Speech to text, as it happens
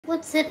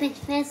What's up, my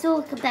friends?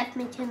 Welcome back to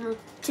my channel.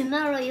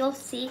 Tomorrow you'll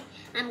see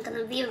I'm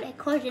gonna be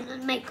recording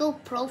on my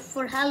GoPro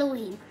for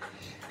Halloween.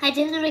 I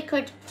didn't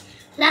record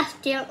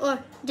last year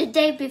or the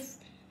day before,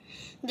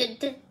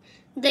 the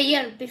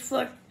year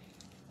before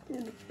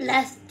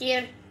last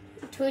year,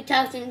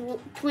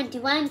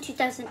 2021,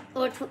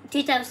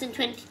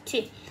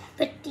 2022.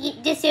 But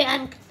this year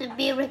I'm gonna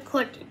be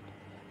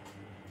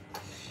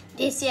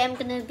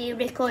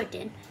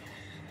recording.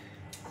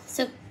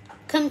 So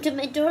come to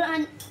my door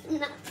and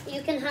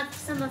you can have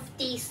some of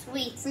these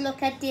sweets.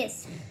 Look at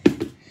this.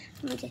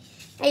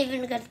 I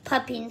even got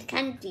popping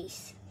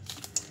candies.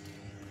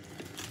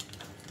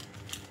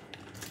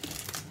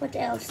 What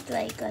else do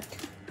I got?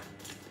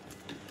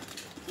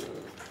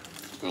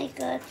 I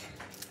got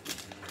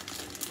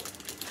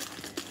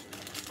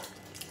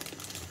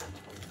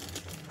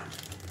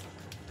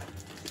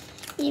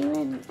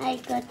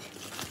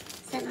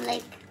some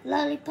like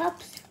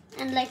lollipops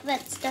and like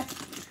that stuff.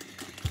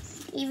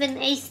 Even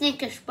a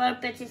Snickers bar,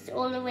 but it's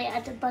all the way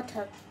at the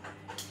bottom.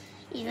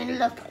 Even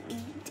look,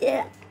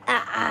 the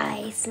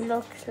eyes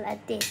look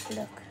like this,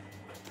 look.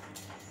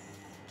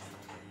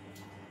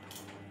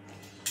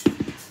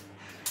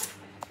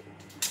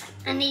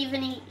 And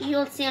even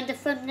you'll see on the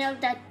thumbnail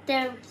that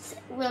there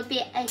will be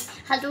a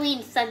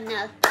Halloween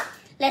thumbnail.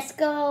 Let's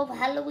go,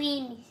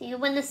 Halloween. You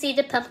want to see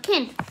the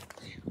pumpkin?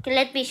 Okay,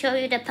 let me show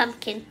you the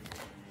pumpkin.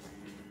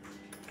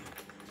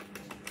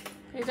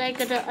 Because I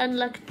gotta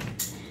unlock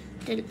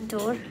the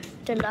door,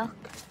 the lock.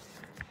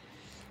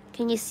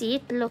 Can you see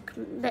it? Look,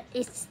 but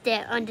it's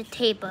there on the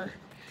table.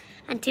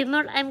 And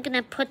tomorrow I'm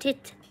gonna put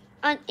it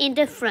on in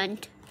the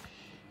front.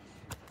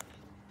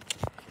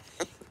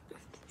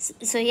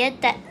 So yeah,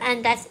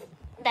 that's.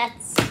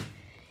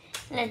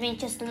 Let me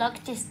just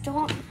lock this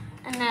door,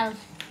 and I'll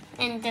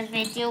end the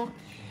video.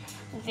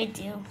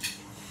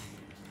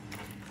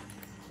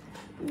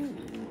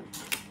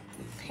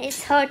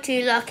 It's hard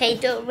to lock a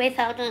door with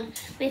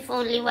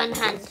only one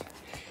hand.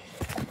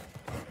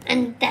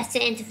 And that's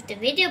the end of the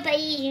video.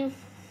 Bye.